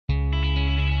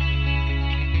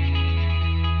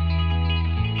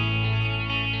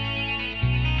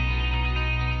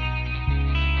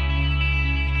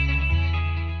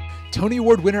Tony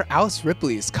Award winner Alice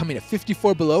Ripley is coming to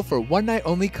 54 Below for a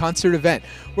one-night-only concert event.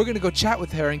 We're going to go chat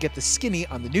with her and get the skinny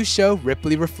on the new show,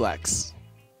 Ripley Reflects.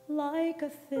 Like a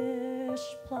fish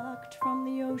plucked from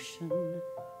the ocean,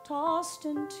 tossed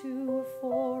into a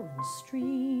foreign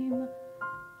stream,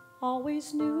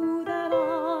 always knew that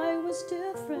I was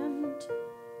different,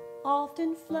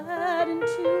 often fled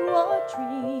into a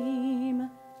dream.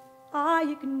 I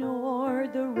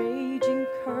ignored the raging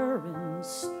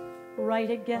currents,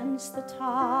 right against the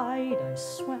tide I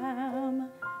swam,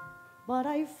 but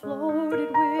I floated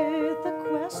with the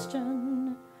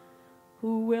question,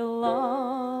 who will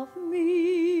love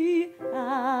me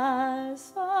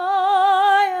as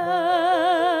I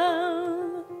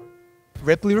am?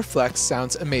 Ripley Reflects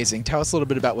sounds amazing. Tell us a little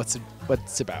bit about what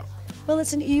it's about. Well,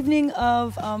 it's an evening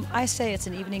of, I say it's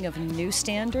an evening of new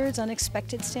standards,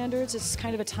 unexpected standards. It's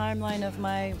kind of a timeline of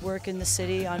my work in the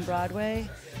city on Broadway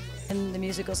and the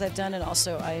musicals I've done, and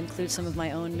also I include some of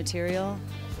my own material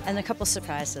and a couple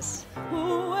surprises. Who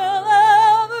will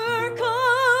ever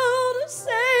call to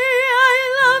say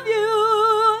I love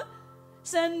you?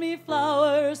 Send me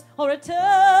flowers or a telegram.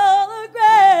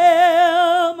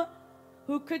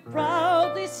 Who could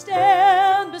proudly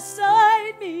stand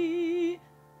beside me?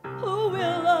 Who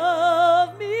will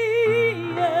love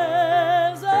me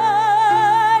as I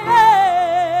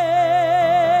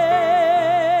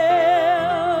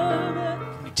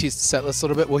am? Can you tease the set list a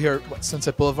little bit? We'll hear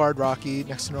Sunset Boulevard, Rocky,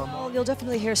 Next to Normal. Well, you'll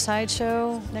definitely hear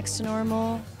Sideshow, Next to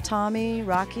Normal, Tommy,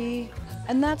 Rocky,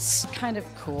 and that's kind of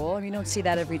cool. I mean, you don't see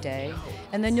that every day.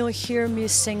 And then you'll hear me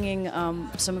singing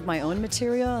some of my own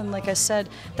material, and like I said,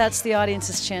 that's the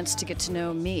audience's chance to get to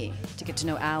know me, to get to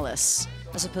know Alice,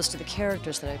 as opposed to the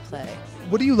characters that I play.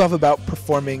 What do you love about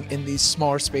performing in these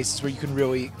smaller spaces where you can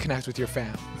really connect with your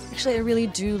fans? Actually, I really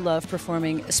do love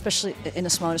performing, especially in a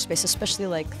smaller space, especially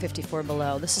like 54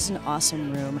 Below. This is an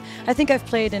awesome room. I think I've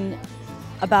played in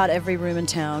about every room in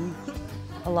town,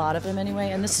 a lot of them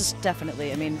anyway, and this is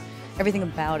definitely, I mean, everything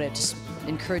about it just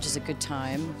encourages a good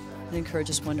time. It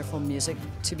encourages wonderful music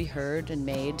to be heard and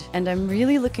made. And I'm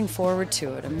really looking forward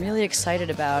to it. I'm really excited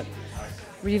about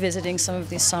revisiting some of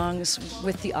these songs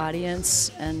with the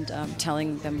audience and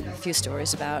telling them a few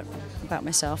stories about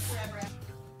myself.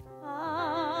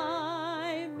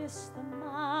 I miss the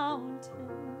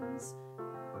mountains.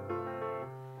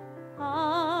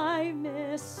 I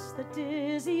miss the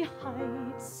dizzy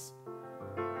heights.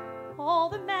 All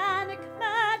the manic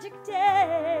magic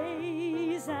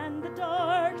days and the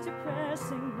dark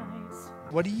depressing nights.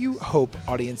 What do you hope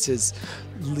audiences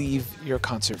leave your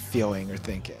concert feeling or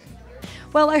thinking?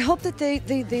 Well, I hope that they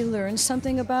learn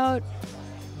something about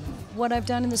what I've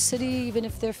done in the city, even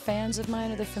if they're fans of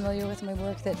mine or they're familiar with my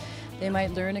work, that they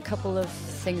might learn a couple of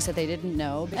things that they didn't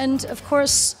know. And of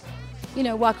course, you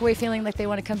know, walk away feeling like they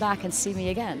want to come back and see me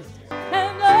again.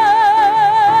 And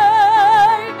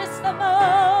I miss the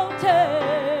mountains.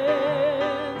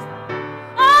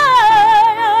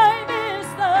 I miss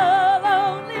the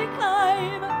lonely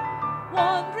climb,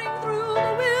 wandering through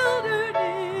the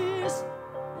wilderness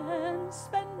and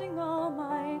spending all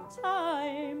my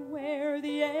time where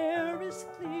the air is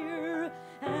clear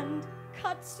and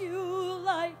cuts you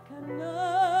like a knife.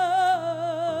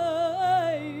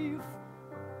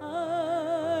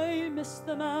 I miss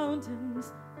the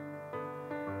mountains.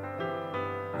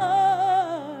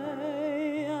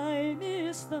 I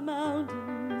miss the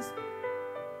mountains.